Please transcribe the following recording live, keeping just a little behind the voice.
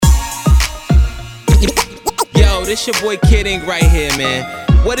this your boy Kid Ink right here, man.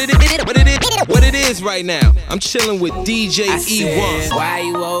 What it is right now. I'm chilling with DJ E1. Why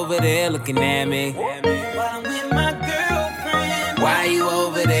you over there looking at me? While I'm with my girlfriend. Why you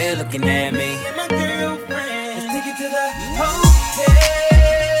over there looking at me? My girlfriend. Let's take it to the hotel.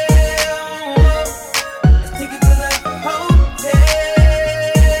 Let's take it to the hotel.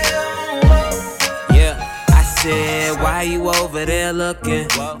 Yeah, I said, why you over there looking?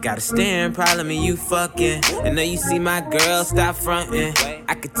 Got a staring problem and you fucking. I know you see my girl, stop fronting.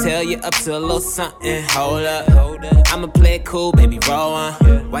 I could tell you up to a little something. Hold up, I'ma play it cool, baby, roll on.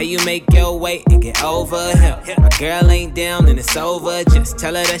 Why you make your way and get over him? My girl ain't down and it's over. Just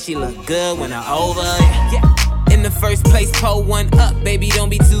tell her that she look good when I'm over. Yeah. In the first place, pull one up, baby, don't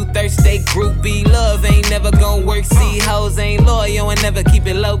be too thirsty. Groupie love ain't never gon' work. See, hoes ain't loyal and never keep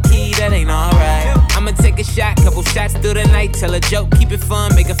it low key. That ain't alright. I'ma take a shot, couple shots through the night. Tell a joke, keep it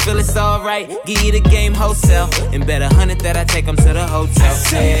fun, make her feel it's alright. Give you the game wholesale, and bet 100 that I take them to the hotel. I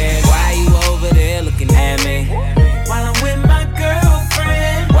said, why you over there looking at me? While I'm with my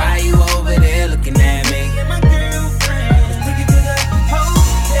girlfriend. Why you over there looking at me? My girlfriend. Let's take it to the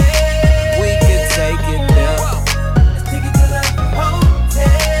hotel. We could take it there. Let's take it to the hotel.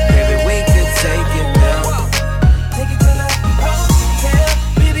 Baby, we could take it there. Take it to the hotel.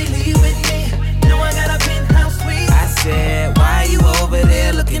 Baby, leave with me. Know I got a penthouse suite. I said, why you over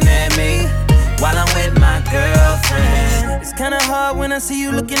there looking at me? While I'm with my girlfriend. It's kinda hard when I see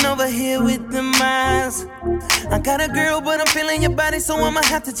you looking over here with them eyes. I got a girl, but I'm feeling your body, so I'ma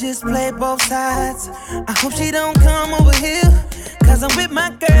have to just play both sides. I hope she don't come over here, cause I'm with my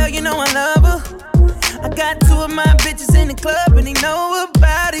girl, you know I love her. I got two of my bitches in the club, and they know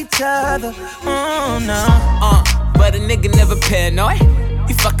about each other. Oh no. But a nigga never paranoid.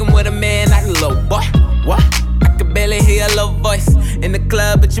 You fucking with a man like a little boy. What? I can barely hear your little voice in the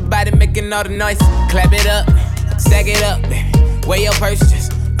club, but your body making all the noise. Clap it up, stack it up, baby. Wear your purse,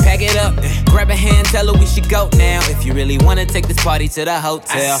 just pack it up. Grab a hand, tell her we should go now. If you really wanna take this party to the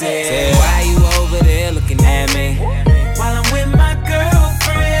hotel. I said, why you over there looking at me? While I'm with my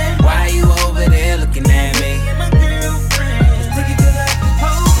girlfriend. Why you over there looking at me? My girlfriend. Let's take it to the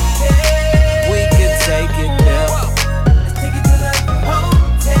hotel. We could take it there. Let's take it to the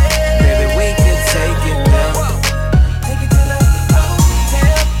hotel. Baby, we could take it there. Take it to the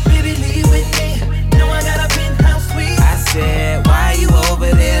hotel. Baby, leave with me. Know I got a penthouse suite. I said, why you over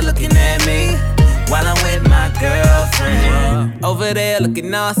there looking at me? While I'm with my girlfriend. Over there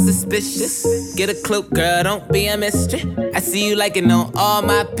looking all suspicious. Get a clue, girl, don't be a mystery. I see you liking on all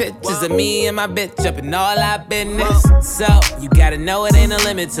my pictures of me and my bitch up in all our business. So, you gotta know it ain't a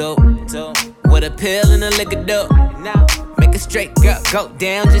limit to what a pill and a liquor do. Make a straight girl go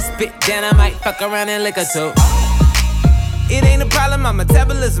down, just spit down. I might fuck around and lick her too. It ain't a problem, my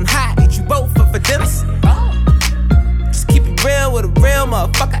metabolism high. Eat you both up for dinner. Just keep it real with a real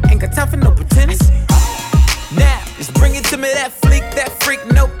motherfucker. Ain't got time for no pretenders. Now, just bring it to me, that freak,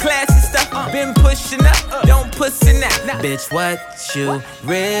 no classy stuff. Been pushing up, don't pussy now. Bitch, what you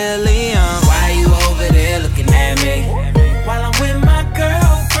really on? Why you over there looking at me? While I'm with my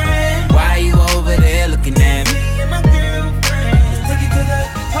girlfriend. Why you over there looking at me? My girlfriend. Let's take it to the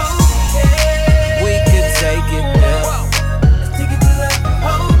hotel. We could take it there. Let's take it to the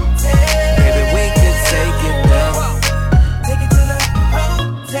hotel. Baby, we could take it there. Take it to the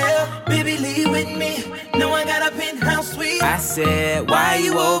hotel. Baby, leave with me. Know I got a penthouse suite. I said, why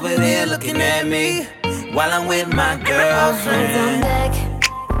you over there looking at me? While I'm with my girlfriend.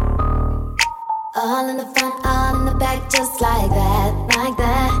 All in the front, all in the back, just like that, like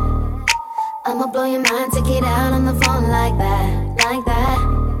that. I'ma blow your mind, take it out on the phone like that, like that.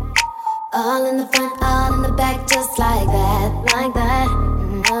 All in the front, all in the back, just like that, like that.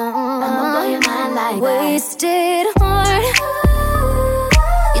 I'ma blow your mind like that. Wasted heart.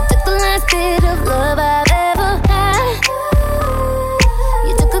 You took the last bit of love I've ever had.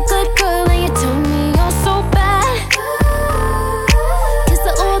 You took a good girl and you turned me on so bad. Kiss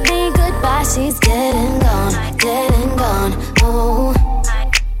the old me goodbye, she's dead and gone, dead and gone. Oh,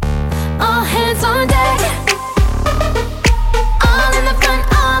 all hands on deck. All in the front,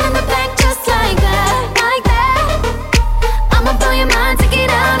 all in the back, just like that, like that. I'ma blow your mind, take it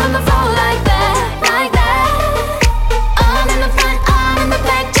out on the floor like that, like that. All in the front, all in the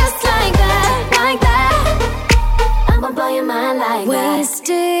back, just like that, like that. I'ma blow your mind like that.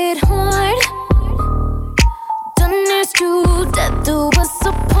 Wasted heart, done this to death do us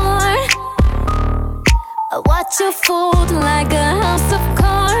apart. I watch you fold like a house of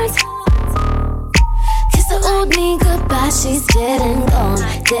cards. Kiss the old me goodbye, she's dead and gone,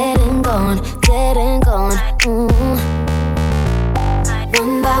 dead and gone, dead and gone.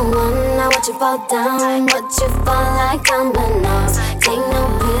 One by one, I watch you fall down, watch you fall like dominoes. Take no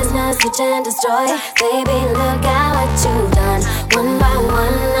business, switch and destroy. Baby, look at what you've done. One by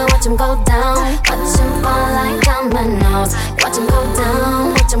one, I watch them go down. Watch them fall like dominoes. Watch them go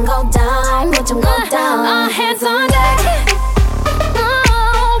down, watch them go down, watch them go down. All hands on deck.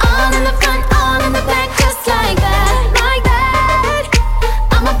 All in the front, all in the back, just like that, like that.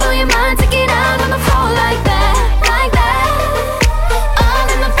 I'ma blow your mind, take it out on the floor like that, like that. All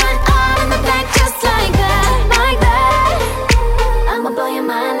in the front, all in the back, just like that, like that. I'ma blow your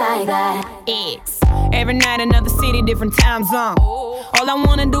mind like that. It's every night another city, different time zone. All I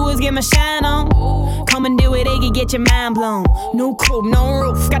wanna do is get my shine on. Come and deal with Iggy, get your mind blown. No coupe, no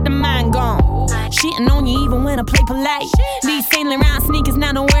roof, got the mind gone. Shitting on you even when I play polite. These Saint Laurent sneakers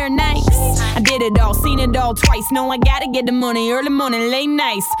now don't wear nice. I did it all, seen it all twice. No, I gotta get the money, early morning, late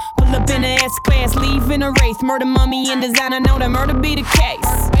nights. Pull up in the S-Class, leave in a race. Murder, mummy, and designer, know that murder be the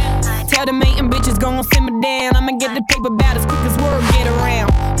case. Tell the mating bitches gon' simmer down. I'ma get the paper about as quick as word get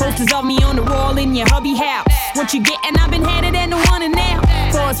around. Posters of me on the wall in your hubby house. What you gettin', I've been headed and the one and now.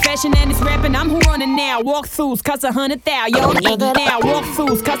 For it's fashion and it's rapping, I'm who running now. Walkthroughs, cost 100,000, young Iggy now.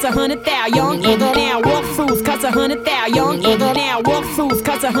 Walkthroughs, cost 100,000, young Iggy now. Walkthroughs, cost 100,000, young Iggy now. Walkthroughs,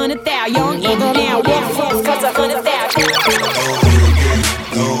 cost 100,000, young Iggy now. Walkthroughs, cost 100,000.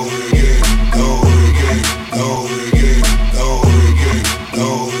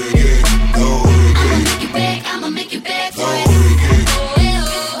 I'ma make you beg for it.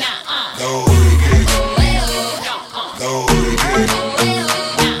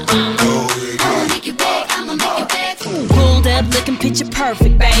 Looking picture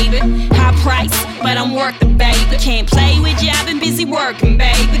perfect, baby. High price, but I'm worth it, baby. Can't play with you, I've been busy working,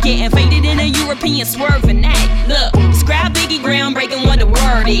 baby. Getting faded in a European swerving, hey. Look, describe Iggy groundbreaking what the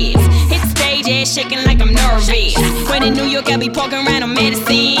word is. Hit the stage, ass shaking like I'm nervous. When in New York, I be poking around on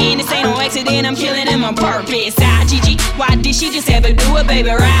medicine. This ain't no accident, I'm killing him on purpose. GG, why did she just ever do it, baby?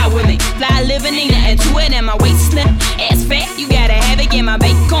 Ride with me. Fly living, ain't nothing to it, and my waist slim. Ass fat, you gotta have it, get my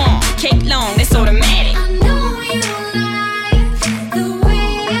bacon. Cake long, that's automatic. I know you like the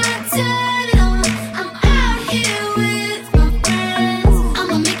way I turn it on. I'm out here with my friends.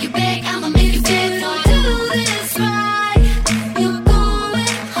 I'ma make you beg, I'ma make you beg. Do this right. You're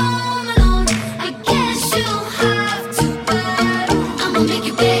going home alone. I guess you'll have to beg. I'ma make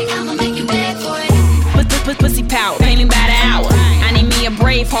you beg, I'ma make you beg for it. Pussy power, painting by the hour. I need me a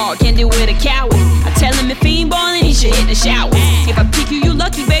brave heart, can't deal with a coward. I tell him if he ain't ballin', he should hit the shower. If I pick you, you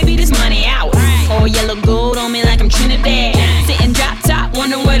lucky, baby, this money ours. Oh, yellow gold on me like I'm Trinidad. Sitting drop top,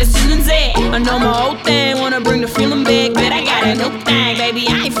 wonder where the ceiling's at. I know my old thing, wanna bring the feeling back, but I got a new thing, baby.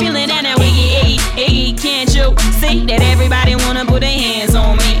 I ain't feeling that now. Iggy, Iggy, can't you see that everybody wanna put their hands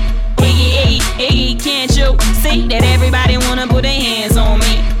on me? Iggy, Iggy, can't you see that everybody wanna put their hands on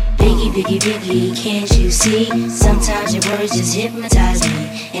me? Biggie, biggie, biggie, can't you see? Sometimes your words just hypnotize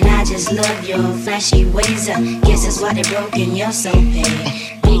me. And I just love your flashy ways. Guess that's why they're broken, you're so bad.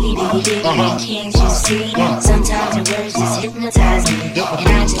 Biggie, biggie, biggie, can't you see? Sometimes your words just hypnotize me. And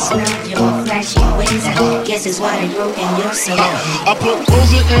I just love your flashy ways. Guess that's why they're broken, you're so bad. I put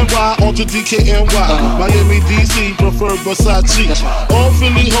Rosa NY onto DKNY. Miami, DC, prefer Versace. All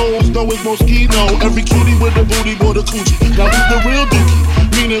Philly hoes know it's Moschino. Every cutie with a booty, boy, the coochie. Now who's the real dookie?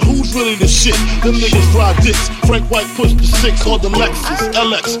 Meaning who's really the shit? Them niggas ride dicks. Frank White pushed the 6 on the Lexus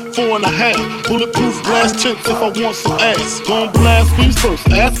LX 4.5. Bulletproof glass tints if I want some ass. Gon' blast me first,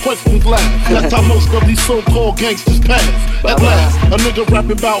 ask questions last. That's how most of these so-called gangsters pass. At last, a nigga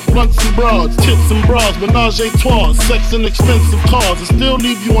rapping about blunts and broads, tits and bras, menage a trois, sex and expensive cars, and still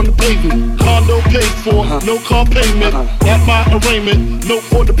leave you on the pavement. Condo paid for, no car payment. At my arraignment, note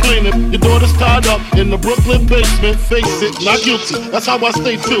for the plaintiff. Your daughter's tied up in the Brooklyn basement. Face it, not guilty. That's how I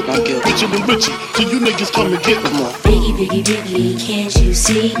stay filthy. Richer than Richie, till you niggas come and get me. Biggie, biggie, biggie, can't you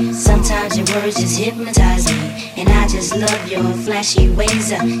see? Sometimes your words just hypnotize me. And I just love your flashy ways.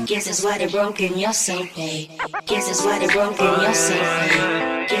 Guess that's why they're broken, you're so bad. Guess that's why they're broken, you're so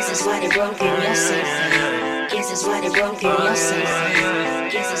bad. Guess that's why they're broken, you're so bad. Guess that's why they're broken, you're so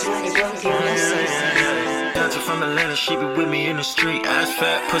bad. Guess that's why they're broken, you're so bad. Dancer from Atlanta, she be with me in the street. Ass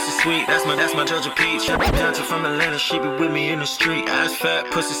fat, pussy sweet, that's my Georgia peach. Dancer from Atlanta, she be with me in the street. Ass fat,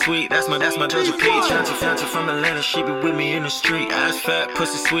 pussy sweet, that's my Georgia peach. Dancer from Atlanta, she be with me in the street. Ass fat,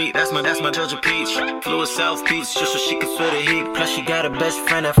 pussy sweet, that's my Georgia peach. Flew to South Beach just so she could feel the heat. Plus she got a best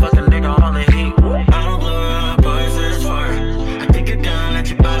friend that fuck a nigga on the heat. I don't blow her up, boys search for her. I take her down, let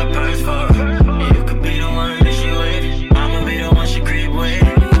you buy the purse for her. You could be the one that she with. I'ma be the one she creep with.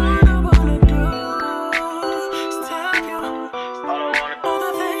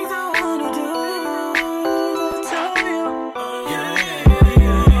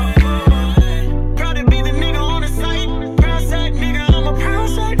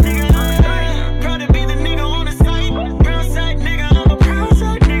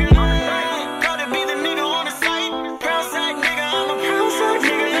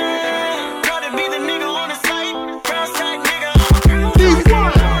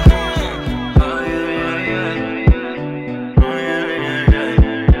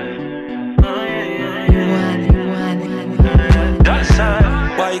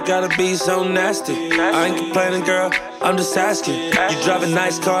 Why you gotta be so nasty? I ain't complaining, girl, I'm just asking. You drive a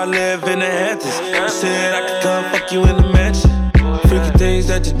nice car, live in the Hamptons. You said I could come fuck you in the mansion. Freaky things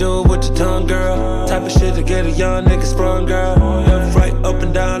that you do with your tongue, girl. Type of shit to get a young nigga sprung, girl. Left, right, up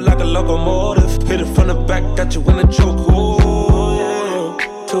and down like a locomotive. Hit it from the back, got you in a choke. Ooh,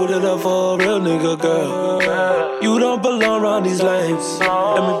 toot it up for a real nigga, girl. You don't belong around these lanes.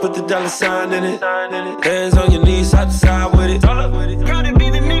 Let me put the dollar sign in it. Hands on your knees, side to side with it. Proud to be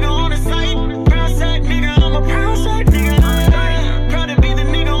the nigga on the site. Proud side nigga, I'm a proud side nigga. Proud to be the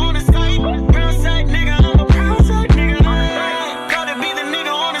nigga on the site. Proud side nigga, I'm a proud side nigga. Proud to be the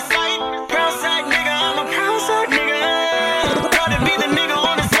nigga on the site. Proud side nigga, I'm a proud side nigga. Proud to be the nigga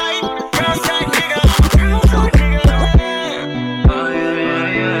on the site. Proud side nigga, I'm a proud side nigga.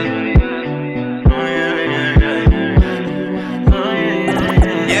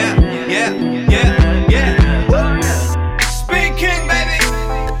 Speed King, baby.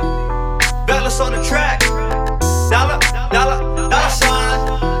 Velous on the track. Dollar sign.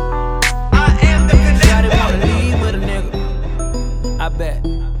 I am the Shawty wanna leave with a nigga, I bet.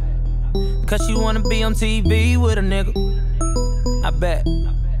 Cause she wanna be on TV with a nigga, I bet.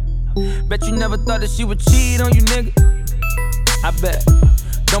 Bet you never thought that she would cheat on you, nigga, I bet.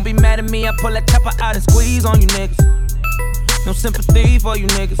 Don't be mad at me, I pull that chopper out and squeeze on you niggas. No sympathy for you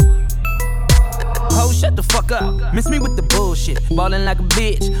niggas. Ho, shut the fuck up. Miss me with the bullshit. Ballin' like a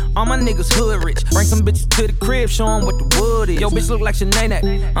bitch. All my niggas hood rich. Bring some bitches to the crib, show 'em what the wood is. Yo, bitch look like Sinead.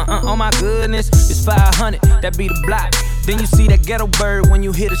 Oh my goodness. It's 500, that be the block. Then you see that ghetto bird when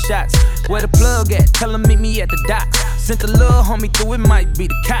you hear the shots. Where the plug at? Tell 'em meet me at the docks. Sent a little homie through, it might be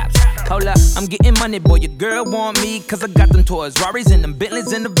the cops. Hold up, I'm getting money, boy. Your girl want me, cause I got them toys. Rarries and them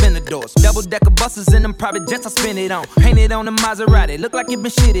Bentleys and the Venadors. Double decker buses and them private jets I spin it on. Painted on the Maserati, look like it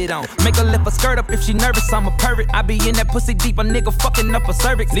been shitted on. Make her lift her skirt up if she nervous, I'm a pervert. I be in that pussy deep, a nigga fucking up a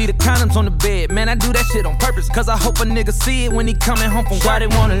cervix. Leave the condoms on the bed, man, I do that shit on purpose. Cause I hope a nigga see it when he coming home from work. Why they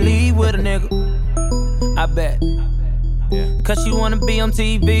wanna leave with a nigga, I bet. Cause she wanna be on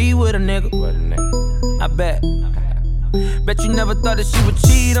TV with a nigga, I bet. Bet you never thought that she would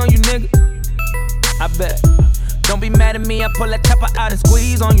cheat on you, nigga, I bet. Don't be mad at me, I pull that chopper out and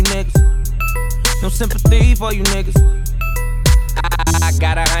squeeze on you niggas. No sympathy for you niggas. I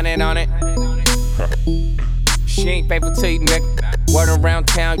got 100 on it. She ain't faithful to you, nigga. Word around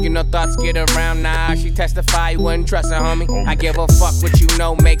town, you know thoughts get around. Nah, she testify, you wouldn't trust her, homie. I give a fuck what you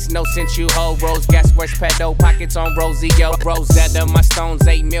know, makes no sense, you hold. Rose gas, where's pedo, pockets on Rosie, yo. Rosetta, my stones,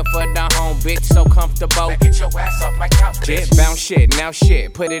 8 mil for the home, bitch, so comfortable. Now get your ass off my couch, bitch. Shit, bounce shit, now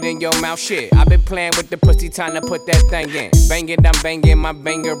shit, put it in your mouth, shit. I been playing with the pussy, time to put that thing in. Bang it, I'm banging my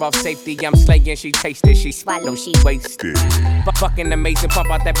banger off safety. I'm slaying, she tasted, she swallow, she wasted. Fucking amazing,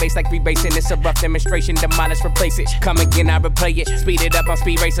 pump out that bass like rebasing. It's a rough demonstration, demolish, replace it. Come again, I replay it. Speed it up, I'm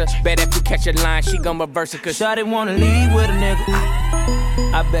speed racer. Bet if you catch a line, she gon' reverse it. Cause Shawty wanna leave with a nigga,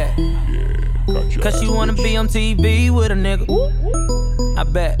 I bet. Cause she wanna be on TV with a nigga, I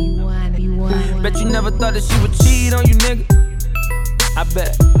bet. Bet you never thought that she would cheat on you, nigga, I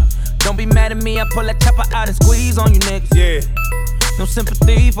bet. Don't be mad at me, I pull that chopper out and squeeze on you niggas. Yeah. No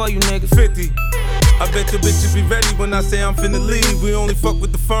sympathy for you niggas. 50. I bet your bitches be ready when I say I'm finna leave. We only fuck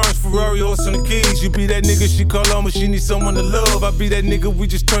with the ferns, Ferrari, horse on the keys. You be that nigga she call on when she need someone to love. I be that nigga we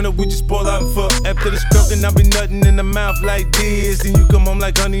just turn up, we just ball out and fuck. After the stroking, I be nutting in the mouth like this. And you come home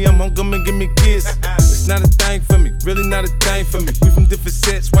like honey, I'm home, come and give me a kiss. It's not a thing for me, really not a thing for me. We from different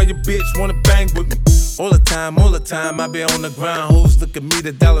sets, why your bitch wanna bang with me? All the time, I be on the grind. Hoes look at me,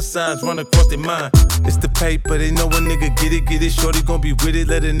 the dollar signs run across their mind. It's the paper, they know a nigga get it. Shorty gon' be with it,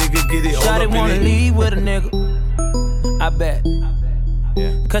 let a nigga get it. All Shawty up wanna in it. leave with a nigga, I bet.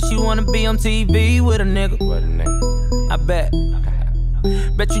 Cause she wanna be on TV with a nigga, I bet.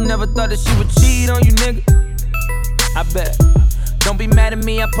 Bet you never thought that she would cheat on you, nigga, I bet. Don't be mad at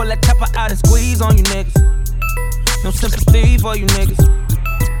me, I pull that chopper out and squeeze on you niggas. No sympathy for you niggas.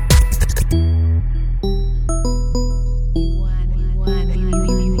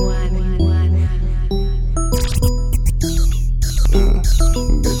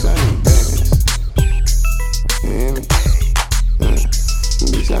 Bitch, I need bands. You hear me?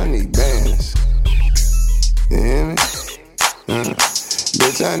 Bitch, I need bands. You hear me?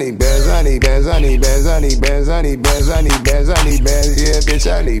 Bitch, I need bands, I need bands, I need bands, I need bands, I need bands, I need bands, I need bands. Yeah, bitch,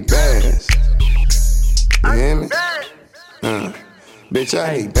 I need bands. You hear me? Bitch,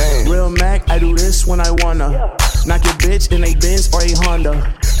 I need bands. Real Mac, I do this when I wanna. Knock your bitch in a Benz or a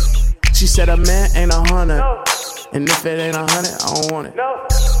Honda. She said a man ain't 100. And if it ain't 100, I don't want it.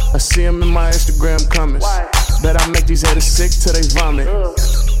 I see him in my Instagram comments. Bet I make these haters sick till they vomit.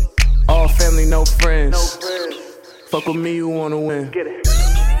 All family, no friends. Fuck with me, you wanna win.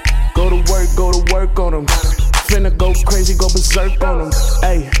 go to work on them. Finna go crazy, go berserk on them.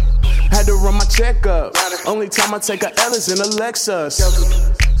 Ayy, had to run my check up. Only time I take a L is in a Lexus.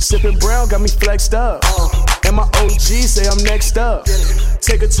 Sippin' brown got me flexed up. And my OG say I'm next up.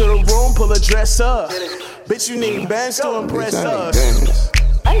 Take her to the room, pull her dress up. Bitch, you need bands to impress us.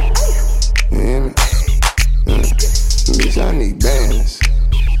 You hear me? Bitch, I need bands.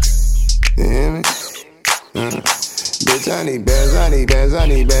 You hear me? Bitch, I need bands, I need bands, I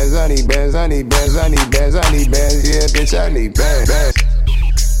need bands, I need bands, I need bands, I need bands, I need bands, yeah, bitch, I need bands.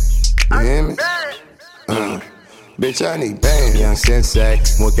 You hear me? Bitch, I need bands. Young sensei,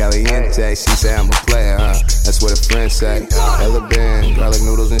 more caliente. She say I'm a player, that's what a friend say. Hella band, garlic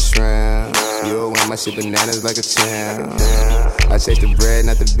noodles and shrimp. You and my shit bananas like a champ. I chase the bread,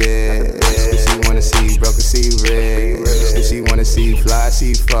 not the bitch. If she wanna see you broke, see you rich. If she wanna see you fly, see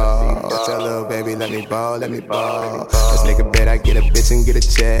you fall. Tell little baby, let me ball, let me ball. Let's make a bet, I get a bitch and get a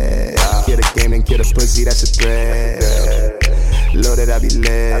check. Kill the game and kill the pussy, that's a threat. Loaded, I be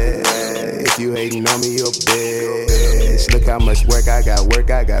lit. If you hating on me, you a bitch. Look how much work I got, work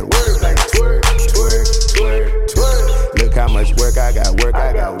I got, work like twerk, twerk, twerk, twerk. Look how much work I got, work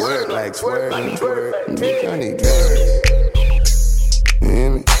I got, work like twerk, twerk. Bitch, I need bands. You hear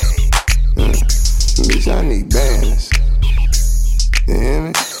me? Bitch, I need bands. You hear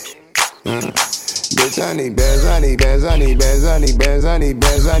me? Bitch, I need bands, I need bands, I need bands, I need bands, I need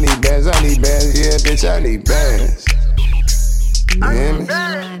bands, I need bands, I need bands, yeah, bitch, I need bands. You hear me?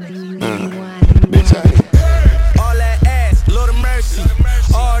 Bitch, I need bands. All that ass, Lord of mercy.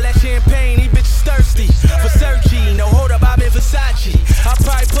 All that champagne, these bitches thirsty. Versace, no hold up, I'm in Versace. I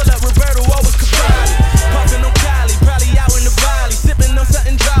probably pull up Roberto, always Cavalli. Puffin' on Cali, probably out in the valley. Sippin' on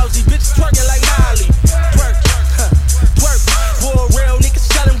something drowsy, bitches twerking like Miley. Twerk, twerk, for a real nigga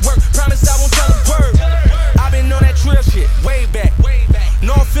selling work. Promise I won't tell a word. I been on that trill shit, way back.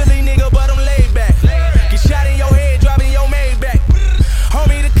 North Philly nigga, but I'm laid back. Get shot in your head, dropping your Maybach.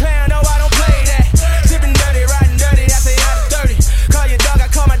 Homie the clown, no I don't play that. Sippin' dirty, riding dirty, I say out of 30. Call your dog, I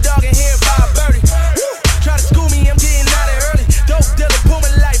call my dog and here by a birdie. Try to school me, I'm getting out of early. Dope dealer, pull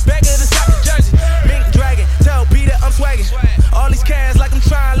my life back of the soccer jersey. Mink dragon, tell Peter I'm swaggin'. All these cats like I'm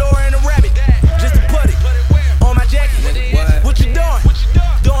trying lower in a rabbit. Just to put it on my jacket. What you doing?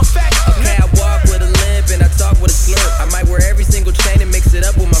 Doing facts. Okay, I walk with a limp and I talk with a slur. I might wear every single chain and mix it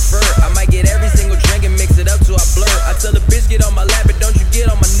up with my fur. I might get every single drink and mix it up till I blur. I tell the bitch get on my lap, but don't you get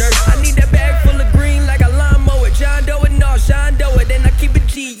on my nerves. I need that bag full of green like a lawnmower. John Doe it, no, Sean Doe it. Then I keep it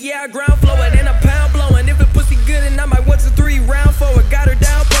G, yeah, I ground flow it. Then I pound blowing. If it pussy good and I might 1 to 3 round forward. Got her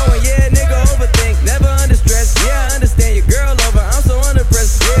down blowing, yeah, nigga overthink. Never under stress, yeah, I understand your girl over. I'm so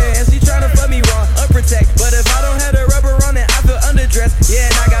underpressed, yeah, and she tryna fuck me wrong, unprotect. But if I don't have the rubber on it, I feel underdressed. Yeah,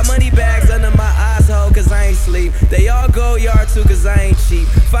 and I got money bags under my eyes, ho, cause I ain't sleep. They all go yard too, cause I ain't cheap.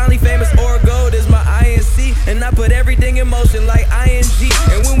 Finally famous or gold is my INC. And I put everything in motion like ING.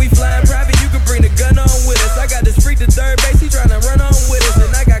 And when we flying private, you can bring the gun on with us. I got this freak to third base, he tryna run on with us.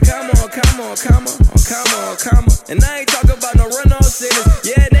 And I got come on. And I ain't talking about no run on sinners.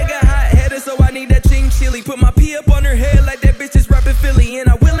 Yeah, they got hot headed, so I need that ching chili. Put my pee up on her head like that bitch is rapping Philly. And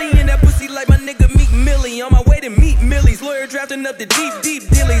I willy in that pussy like my nigga Meek Millie. On my way to meet Millie's, lawyer drafting up the deep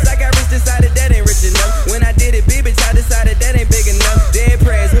dillies. I got rich, decided that ain't rich enough. When I did it big, bitch, I decided that ain't big enough. Dead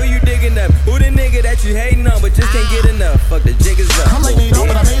prayers, who you digging up? Who the nigga that you hating on but just can't get enough? Fuck the jig is up. I'm like made up,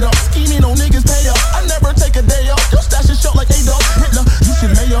 but I made up. Scheming on niggas pay up. I never take a day off. Your stash is short like A-Dog. Hitler, you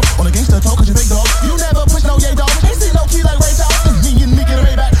should lay up on a gangster talk cause you fake dog. You never push no yay dog. Ain't seen no key like Ray Charles. Me and Meek get a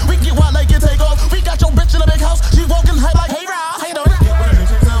Maybach. We get wild like it take off. We got your bitch in a big house. She walking high like hey Rob. Hey dog. Yeah, what a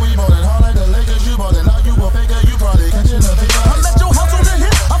bitch is we ballin' hard like the Lakers. You ballin' out, you a faker. You probably catching a pick up. I'm at your house on the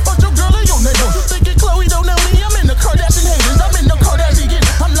hill. I fucked your girl and your neighbor. You thinking Chloe don't know me? I'm in the Kardashian haters. I'm in the Kardashian.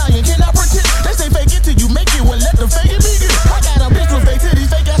 I'm lying, can I pretend? They say fake it till you make it. Well, let the fake it begin. I got a bitch with fake titties,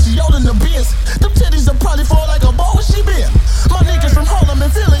 fake ass, she all in the bins. Them titties will probably fall like a ball when she been. My niggas from Harlem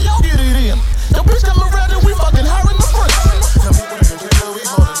and Philly, y'all get it in. The bitch come around and we fucking hiring the friends. Some people that you know we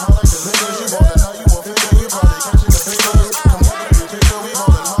ballin' hard like the Lakers. You ballin' out, you a figure, you probably catching the figures. Some people that you know we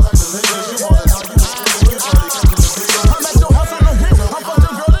ballin' hard like the Lakers. You ballin' out, you a figure, you probably catching the figures. I'm at your house on the hill, I'm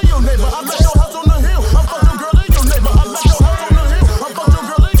fucking girl and your neighbor. I'm at your house on the hill, I'm fucking girl and your neighbor. I'm at your house on the hill, I'm fucking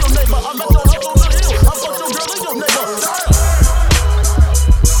girl and your neighbor. I'm at your house on the hill, I'm fucking girl and your neighbor.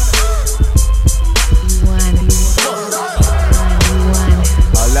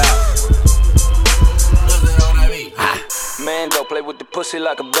 Man, don't play with the pussy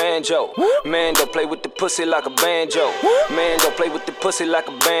like a banjo. Man, don't play with the pussy like a banjo. Man, don't play with the pussy like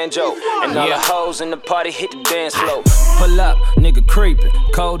a banjo. And all the hoes in the party hit the dance floor. Pull up, nigga creepin'.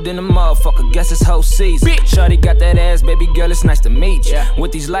 Cold in the motherfucker, guess it's whole season. Shawty got that ass, baby girl, it's nice to meet you.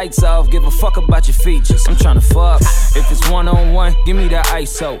 With these lights off, give a fuck about your features. I'm tryna fuck. If it's one-on-one, give me that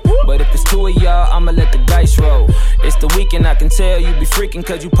ISO. But if it's two of y'all, I'ma let the dice roll. It's the weekend, I can tell you be freaking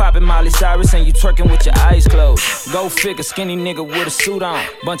cause you poppin' Miley Cyrus and you twerking with your eyes closed. Go figure, skinny nigga with a suit on.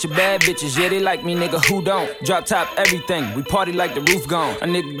 Bunch of bad bitches, yeah, they like me, nigga, who don't? Drop top everything, we party like the roof gone. A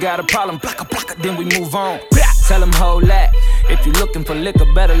nigga got a problem, blocka, blocka, then we move on. Tell him hold that. If you looking for liquor,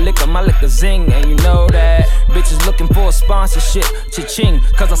 better liquor, my liquor zing, and you know that. Bitches looking for a sponsorship, cha-ching,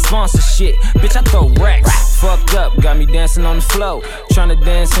 cause I sponsor shit. Bitch, I throw racks. Fucked up, got me dancing on the floor. Tryna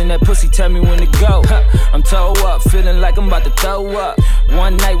dance in that pussy, tell me when to go. I'm toe up, feeling like I'm about to throw up.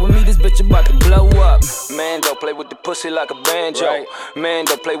 One night with me, this bitch about to blow up. Man, don't play with the pussy like a banjo. Right. Man,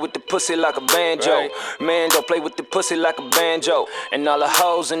 don't play with the pussy like a banjo. Right. Man, don't play with the pussy like a banjo. And all the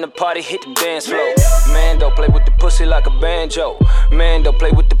hoes in the party hit the dance floor. Man, don't play with the pussy like a banjo. Man, don't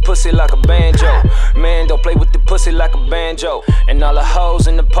play with the pussy like a banjo. Man, don't play with the pussy like a banjo. And all the hoes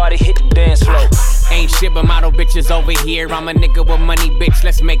in the party hit the dance floor. Ain't shit but model bitches over here. I'm a nigga with money, bitch,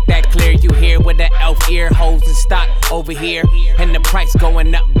 let's make that clear. You here with the elf ear, hoes in stock over here. And the price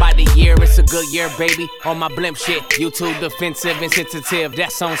going up by the year. It's a good year, baby, on my blimp shit. You too defensive and sensitive,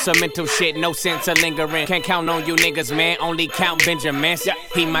 that's on some mental shit. No sense of lingering, can't count on you niggas, man. Only count Benjamins,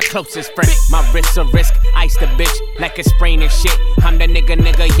 he my closest friend. My wrist's a risk, ice the bitch like it's spraying and shit. I'm the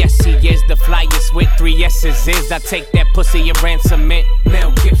nigga, yes he is. The flyest with 3 yeses is. I take that pussy and ransom it.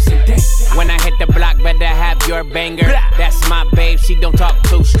 Mel Gibson dancing. When I hit the block, better have your banger. That's my babe, she don't talk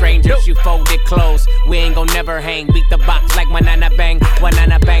to strangers. You folded clothes, we ain't gon' never hang. Beat the box like banana bang,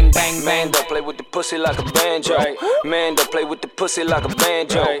 banana bang, bang, bang. Man, don't play with the pussy like a banjo. Right. Man, don't play with the pussy like a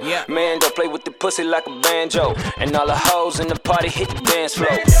banjo. Right. Yeah. Man, don't play with the pussy like a banjo. And all the hoes in the party hit the dance floor.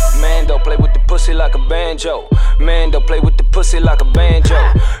 Man, don't play with the pussy like a banjo. Man, don't play with the pussy like a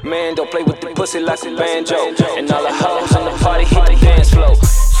banjo. Man, don't play with the pussy like a banjo. And all the hoes in the party hit the dance floor.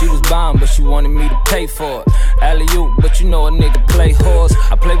 She was bomb, but she wanted me to pay for it. Alley-oop, but you know a nigga play horse.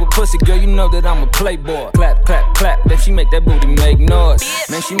 I play with pussy, girl, you know that I'm a playboy. Clap, clap, clap, then she make that booty make noise.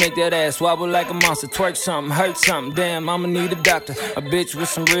 Man, she make that ass wobble like a monster. Twerk something, hurt something, damn, I'ma need a doctor. A bitch with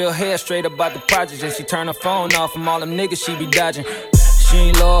some real hair, straight up out the projects. And she turn her phone off from all them niggas she be dodging. She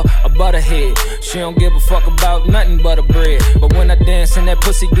ain't loyal, a butterhead. She don't give a fuck about nothing but a bread. But when I dance in that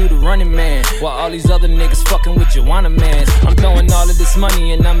pussy, do the running man. While all these other niggas fucking with Joanna mans. I'm throwing all of this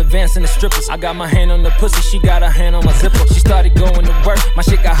money and I'm advancing the strippers. I got my hand on the pussy, she got her hand on my zipper. She started going to work, my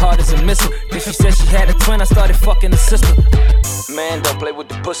shit got hard as a missile. Then she said she had a twin, I started fucking the sister. Man, don't play with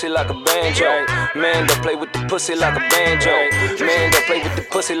the pussy like a banjo. Man, don't play with the pussy like a banjo. Man, don't play with the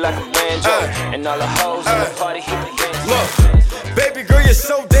pussy like a banjo. And all the hoes in the party hit the dance. Look, baby girl, you're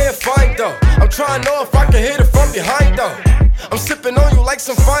so damn fine though. I'm trying to know if I can hit it from behind though. I'm sipping on you like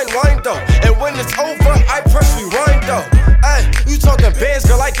some fine wine though. And when it's over, I press rewind though. Ay, you talking bands,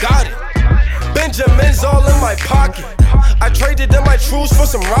 girl, I got it. Benjamin's all in my pocket. I traded in my truths for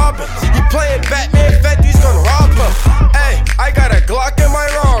some robbers. You playing Batman, Fetty's gonna rob him. Ay, I got a Glock in my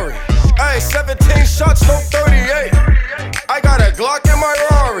Rari. Ay, 17 shots, no 38. I got a Glock in my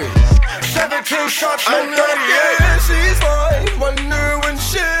Rari. 17 shots, no 38. Yeah, she's mine. Wonder when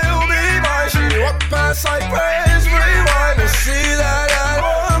she'll be mine. She walk past like praise, rewind and see that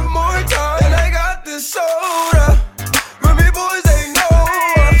one more time. And I got this soda. Remy boys, they know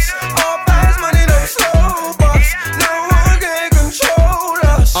us. All fast money, no slow bucks. No one can control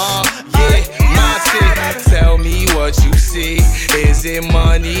us. Yeah, Monty, tell me what you see. Is it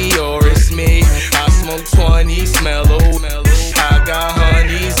money or it's me? I smoke 20, smell I got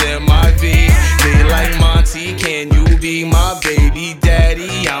honeys in my V. They like Monty, can you be my baby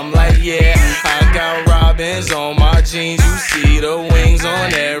daddy? I'm like, yeah. I got robins on my jeans. You see the wings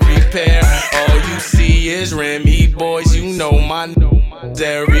on every pair. All you see is Remy boys. You know my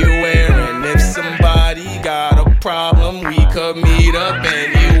everywhere. And if somebody got a problem, we could meet up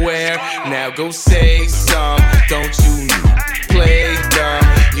anywhere. Now go say some. Don't you play dumb?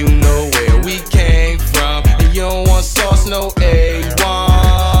 You know where we came from. And you don't want sauce, no A1.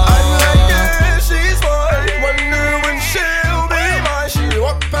 I'm like, yeah, she's mine. Wonder when she'll be mine. She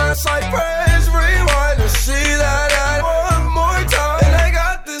walk past like praise, rewind and see that one more time. And I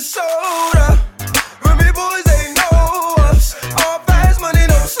got this soda. Remy boys, they know us. All fast money,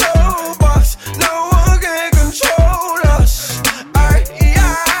 no slow bucks. No one can control us. Ay,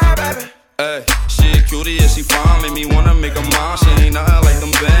 yeah, baby. Ay, she a cutie, yeah, she fine. Make me wanna make her mine. She ain't nothing like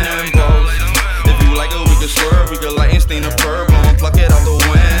them bambos. If you like it, we can swerve. We can light and stain the purple and pluck it out the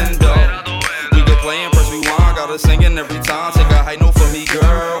window. We can play and press rewind. Got her singing every time. Take a high note for me,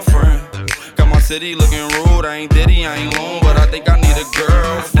 girlfriend. Got my city looking rude. I ain't Diddy maybe I ain't alone, but I think I need a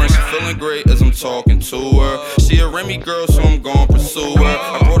girlfriend. She feeling great as I'm talking to her. She a Remy girl, so I'm gon' pursue her.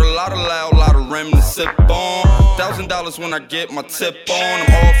 I brought a lot of loud, lot of Rem to sip on. $1,000 when I get my tip on,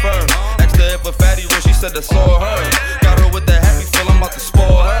 I'm off her. Asked her if a fatty rich, she said that's all her. Got her with the happy feel, I'm about to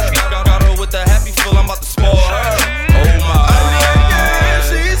spoil her. Got her with the happy feel, I'm about to spoil her. Oh my. Yeah,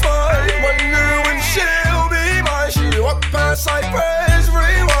 she's mine. Wonder when she'll be mine. She walk past, I press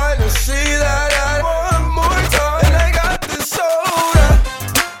rewind and see that one more time. And I got this soda.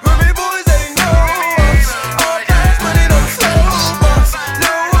 Ruby boys ain't no us. All fast money don't slow us.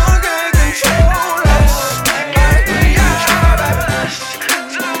 No one can control us.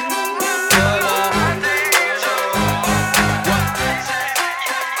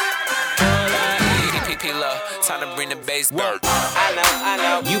 Time to bring the bass down. I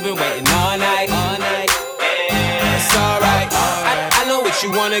know. You've been waiting all night. It's alright. I know what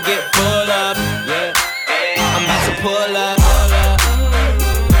you wanna get full up. Yeah. I'm about to pull up.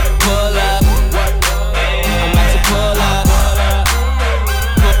 Pull up. I'm about to pull up.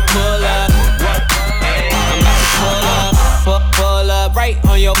 Pull up. I'm about to pull up. Right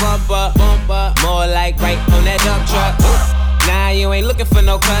on your bumper. More like right on that dump truck. Nah, you ain't looking for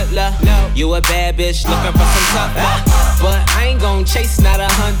no cutler. No. You a bad bitch looking for some tough luck. But I ain't gon' chase, not a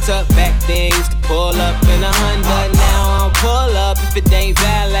hunter. Back then used to pull up in a Honda. Now I don't pull up if it ain't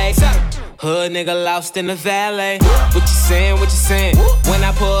valet. Hood nigga lost in the valet. What you saying? When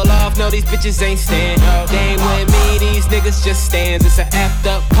I pull off, no, these bitches ain't stand. They ain't with me, these niggas just stands. It's an effed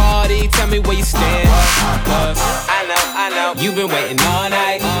up party, tell me where you stand. Cause I know, you've been waiting all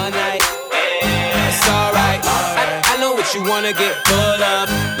night. It's alright. I know what you wanna get full up.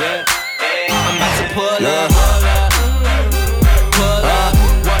 Yeah. I'm about to pull up. Pull up.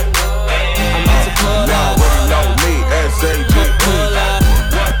 I'm about to pull up. Y'all already know me, S.A.G. Pull up.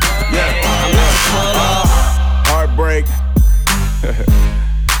 Yeah. I'm about to pull up. Heartbreak.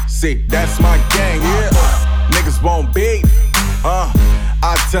 See, that's my gang, yeah. Niggas won't beef.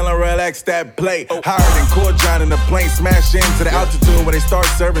 I tell them relax that plate. Higher than Court John in the plane. Smash into the altitude where they start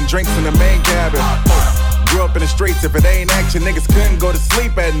serving drinks in the main cabin. Grew up in the streets, if it ain't action, niggas couldn't go to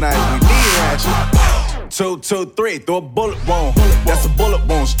sleep at night. We need action. 2, 2, 3, throw a bullet wound. That's a bullet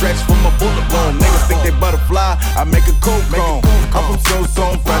wound, stretch from a bullet wound. Niggas think they butterfly, I make a cold cone. I'm from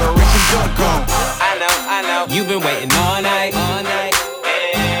So-Zone, Federation Junk Cone. I know, you've been waiting all night.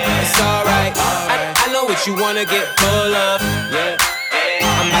 It's alright, I know what you wanna get full of. Yeah.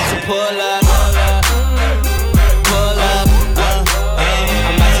 I'm about to pull up. Pull up.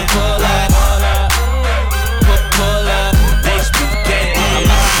 I'm about to pull up. Pull up. I'm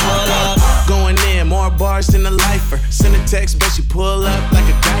about to pull up. Going in, more bars than a lifer. Send a text, bet you pull up like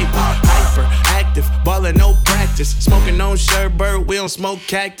a diaper. Hyper, active, ballin', no practice. Smoking on sherbert, we don't smoke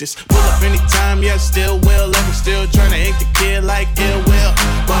cactus. Pull up anytime, yeah, still will. Ever still tryna ink the kid like ill will.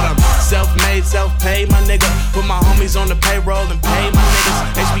 But I'm self-made, self-paid, my nigga. Put my homies on the payroll and pay my niggas.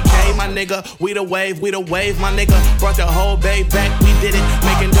 HBK, my nigga. We the wave, my nigga. Brought the whole bay back, we did it.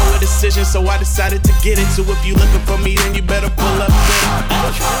 Making no decision, so I decided to get it. So if you looking for me, then you better pull up with it.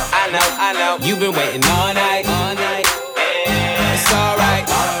 I know, you've been waiting all night. It's alright,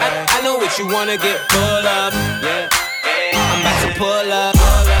 I know what you wanna get full of. Yeah. I'm about to pull up.